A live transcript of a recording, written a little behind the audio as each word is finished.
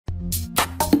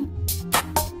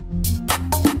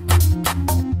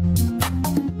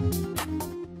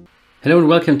Hello and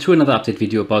welcome to another update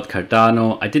video about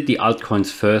Cardano. I did the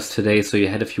altcoins first today, so you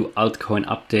had a few altcoin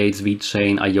updates,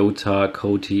 VeChain, IOTA,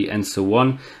 Coti and so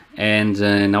on. And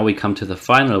now we come to the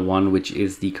final one, which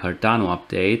is the Cardano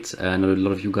update. I know a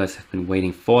lot of you guys have been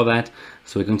waiting for that.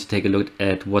 So we're going to take a look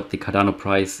at what the Cardano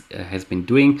price has been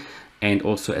doing and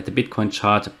also at the Bitcoin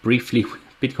chart briefly.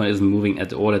 Bitcoin isn't moving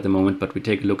at all at the moment, but we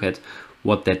take a look at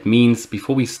what that means.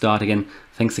 Before we start again,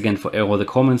 thanks again for all the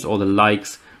comments, all the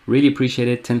likes. Really appreciate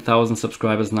it. 10,000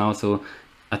 subscribers now, so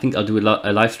I think I'll do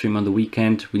a live stream on the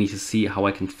weekend. We need to see how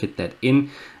I can fit that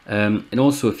in. And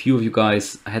also a few of you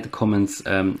guys had the comments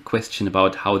question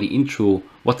about how the intro,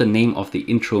 what the name of the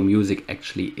intro music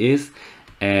actually is.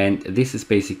 And this is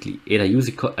basically it.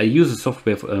 I use a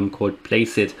software called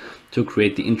Placeit to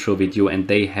create the intro video, and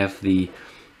they have the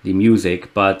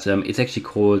music, but it's actually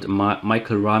called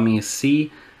Michael Rami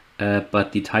C.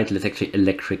 But the title is actually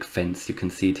Electric Fence. You can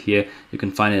see it here. You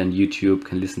can find it on YouTube,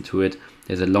 can listen to it.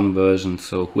 There's a long version,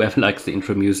 so whoever likes the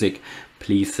intro music,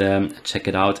 please check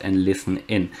it out and listen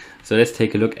in. So let's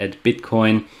take a look at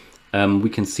Bitcoin. We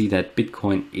can see that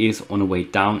Bitcoin is on a way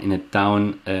down in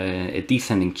a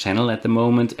descending channel at the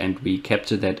moment, and we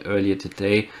captured that earlier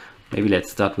today. Maybe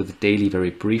let's start with the daily very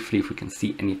briefly if we can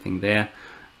see anything there.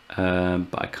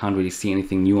 But I can't really see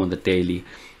anything new on the daily.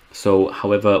 So,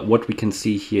 however, what we can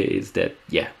see here is that,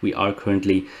 yeah, we are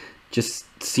currently just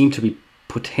seem to be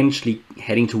potentially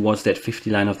heading towards that 50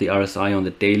 line of the RSI on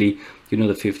the daily. You know,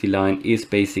 the 50 line is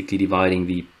basically dividing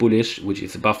the bullish, which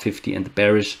is above 50, and the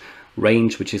bearish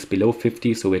range, which is below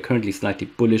 50. So we're currently slightly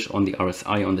bullish on the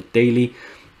RSI on the daily.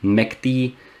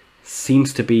 MACD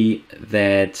seems to be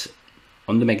that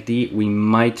on the MACD, we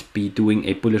might be doing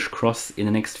a bullish cross in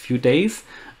the next few days.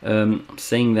 I'm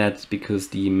saying that because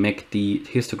the MACD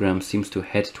histogram seems to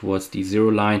head towards the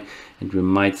 0 line, and we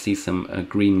might see some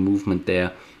green movement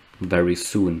there very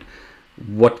soon.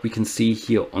 What we can see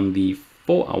here on the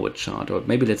 4-hour chart, or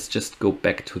maybe let's just go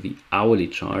back to the hourly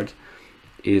chart,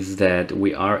 is that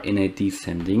we are in a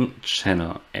descending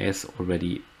channel, as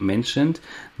already mentioned.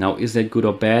 Now, is that good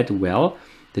or bad? Well,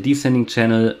 the descending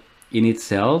channel in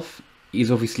itself is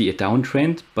obviously a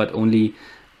downtrend, but only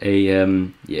a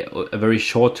very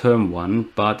short-term one.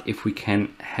 But if we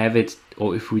can have it,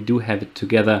 or if we do have it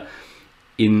together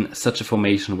in such a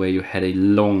formation where you had a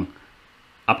long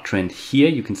uptrend here,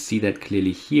 you can see that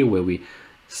clearly here where we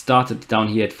started down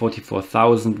here at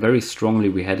 44,000 very strongly.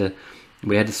 We had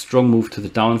a strong move to the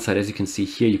downside. As you can see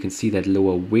here, you can see that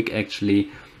lower wick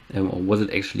actually, or was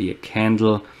it actually a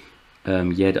candle?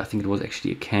 Yeah, I think it was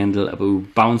actually a candle, but we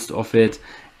bounced off it.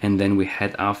 And then we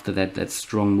had after that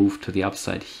strong move to the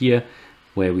upside here,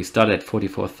 where we started at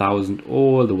 44,000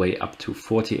 all the way up to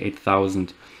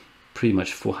 48,000, pretty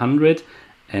much 400.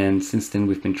 And since then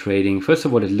we've been trading. First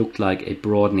of all, it looked like a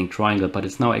broadening triangle, but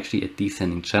it's now actually a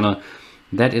descending channel.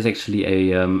 That is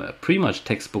actually a pretty much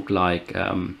textbook like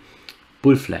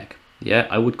bull flag. Yeah,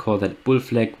 I would call that bull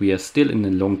flag. We are still in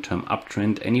a long-term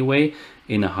uptrend anyway,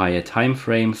 in a higher time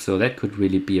frame. So that could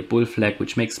really be a bull flag,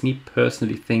 which makes me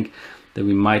personally think that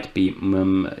we might be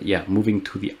moving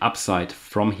to the upside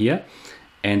from here.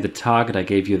 And the target I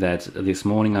gave you that this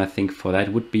morning, I think for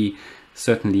that would be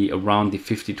certainly around the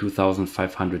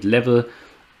 52,500 level.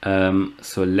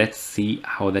 So let's see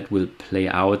how that will play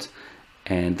out,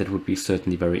 and that would be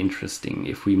certainly very interesting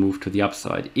if we move to the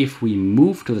upside. If we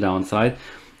move to the downside,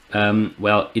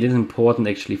 well, it is important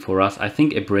actually for us. I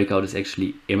think a breakout is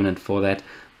actually imminent for that.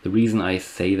 The reason I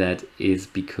say that is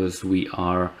because we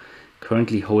are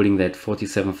currently holding that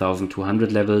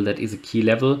 47,200 level. That is a key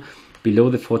level.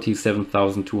 Below the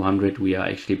 47,200, we are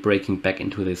actually breaking back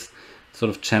into this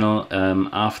sort of channel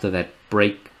after that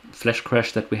flash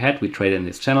crash that we had. We traded in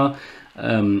this channel.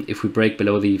 If we break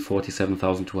below the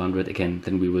 47,200 again,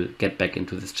 then we will get back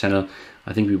into this channel.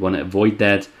 I think we want to avoid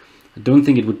that. I don't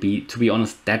think it would be, to be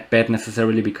honest, that bad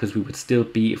necessarily, because we would still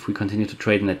be, if we continue to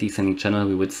trade in that descending channel,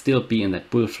 we would still be in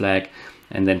that bull flag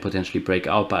and then potentially break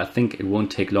out. But I think it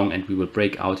won't take long and we will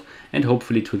break out and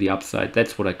hopefully to the upside.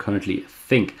 That's what I currently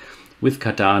think with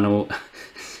Cardano.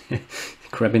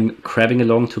 crabbing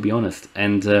along, to be honest,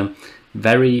 and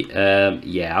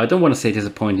yeah, I don't want to say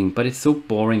disappointing, but it's so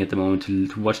boring at the moment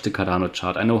to watch the Cardano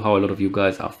chart. I know how a lot of you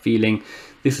guys are feeling.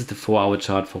 This is the 4-hour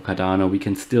chart for Cardano. We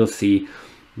can still see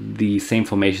the same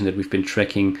formation that we've been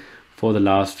tracking for the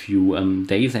last few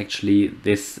days actually.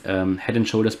 This head and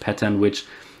shoulders pattern, which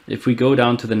if we go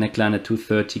down to the neckline at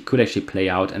 230 could actually play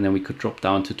out, and then we could drop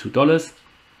down to $2.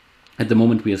 At the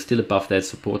moment we are still above that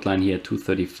support line here at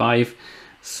 235.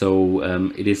 So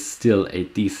it is still a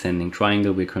descending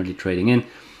triangle we're currently trading in.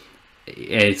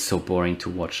 It's so boring to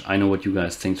watch. I know what you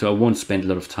guys think, so I won't spend a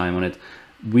lot of time on it.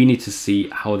 we need to see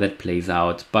how that plays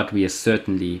out, but we are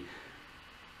certainly,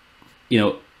 you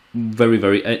know,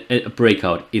 a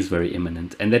breakout is very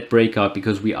imminent. And that breakout,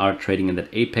 because we are trading in that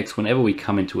apex, whenever we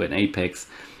come into an apex,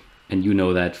 and you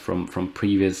know that from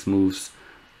previous moves,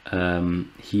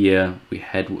 here we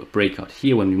had a breakout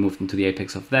here when we moved into the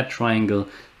apex of that triangle,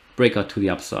 breakout to the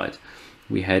upside.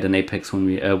 We had an apex when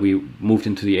we moved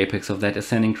into the apex of that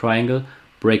ascending triangle,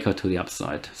 breakout to the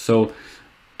upside. So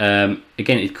again,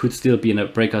 it could still be a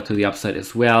breakout to the upside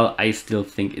as well. I still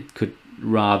think it could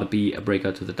rather be a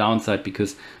breakout to the downside,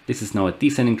 because this is now a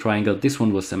descending triangle. This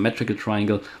one was a symmetrical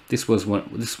triangle. This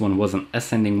one was an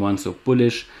ascending one, so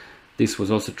bullish. This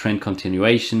was also trend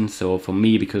continuation. So for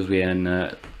me, because we're in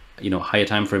a, you know, higher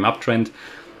time frame uptrend,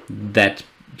 that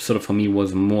sort of for me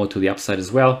was more to the upside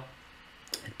as well.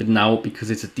 But now,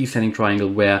 because it's a descending triangle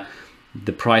where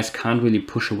the price can't really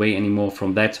push away anymore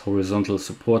from that horizontal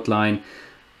support line,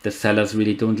 the sellers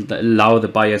really don't allow the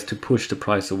buyers to push the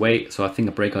price away. So I think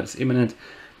a breakout is imminent,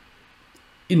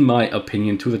 in my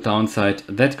opinion, to the downside.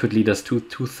 That could lead us to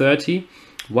 230.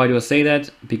 Why do I say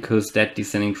that? Because that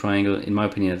descending triangle, in my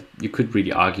opinion, you could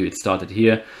really argue it started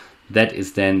here. That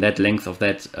is then, that length of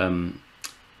that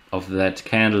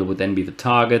candle would then be the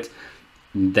target.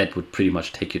 That would pretty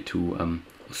much take you to,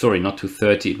 sorry, not to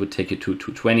 30, it would take you to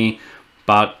 220.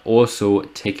 But also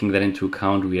taking that into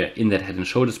account, we are in that head and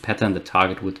shoulders pattern. The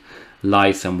target would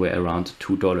lie somewhere around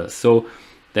 $2. So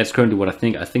that's currently what I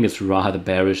think. I think it's rather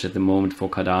bearish at the moment for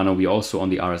Cardano. We also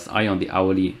on the RSI, on the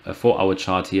hourly 4-hour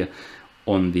chart here,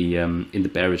 on the in the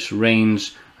bearish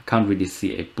range. I can't really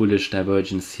see a bullish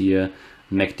divergence here.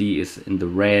 MACD is in the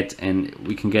red, and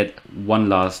we can get one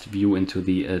last view into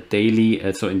the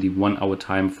daily, so in the 1-hour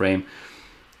time frame.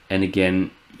 And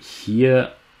again,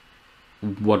 here,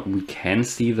 what we can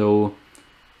see though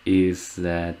is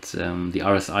that the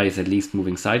RSI is at least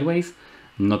moving sideways,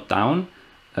 not down,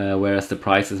 whereas the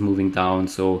price is moving down.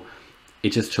 So it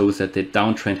just shows that the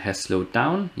downtrend has slowed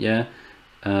down. Yeah,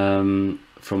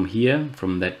 from here,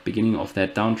 from that beginning of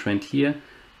that downtrend here,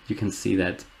 you can see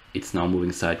that it's now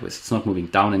moving sideways. It's not moving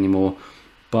down anymore.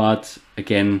 But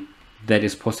again, that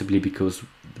is possibly because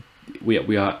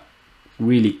we are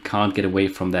really can't get away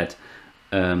from that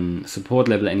support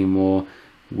level anymore.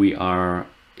 We are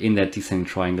in that descending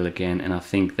triangle again, and I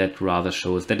think that rather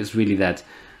shows that is really that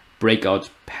breakout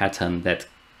pattern that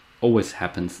always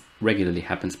happens, regularly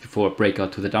happens before a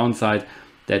breakout to the downside,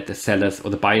 that the sellers, or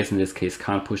the buyers in this case,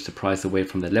 can't push the price away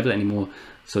from that level anymore.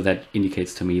 So that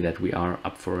indicates to me that we are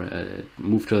up for a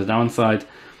move to the downside.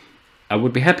 I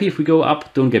would be happy if we go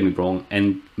up, don't get me wrong,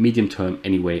 and medium term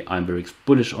anyway, I'm very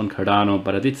bullish on Cardano.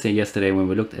 But I did say yesterday when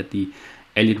we looked at the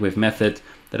Elliott wave method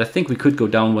that I think we could go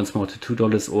down once more to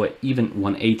 $2 or even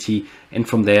 180, and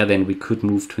from there then we could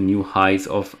move to new highs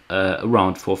of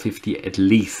around 450 at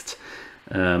least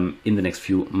in the next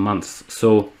few months.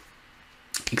 So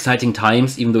exciting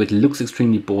times, even though it looks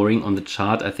extremely boring on the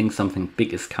chart. I think something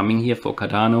big is coming here for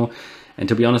Cardano, and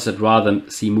to be honest, I'd rather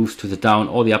see moves to the down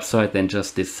or the upside than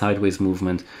just this sideways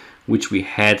movement which we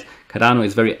had. Cardano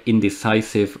is very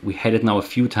indecisive. We had it now a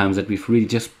few times that we've really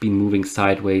just been moving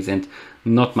sideways and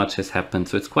not much has happened.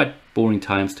 So it's quite boring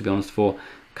times, to be honest, for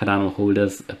Cardano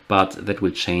holders, but that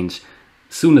will change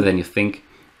sooner than you think.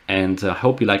 And I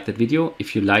hope you liked that video.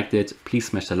 If you liked it, please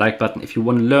smash the like button. If you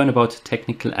want to learn about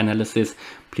technical analysis,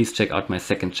 please check out my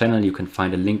second channel. You can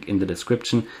find a link in the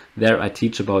description. There I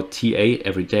teach about TA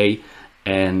every day.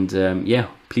 And yeah,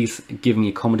 please give me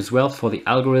a comment as well for the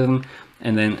algorithm.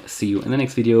 And then see you in the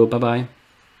next video. Bye bye.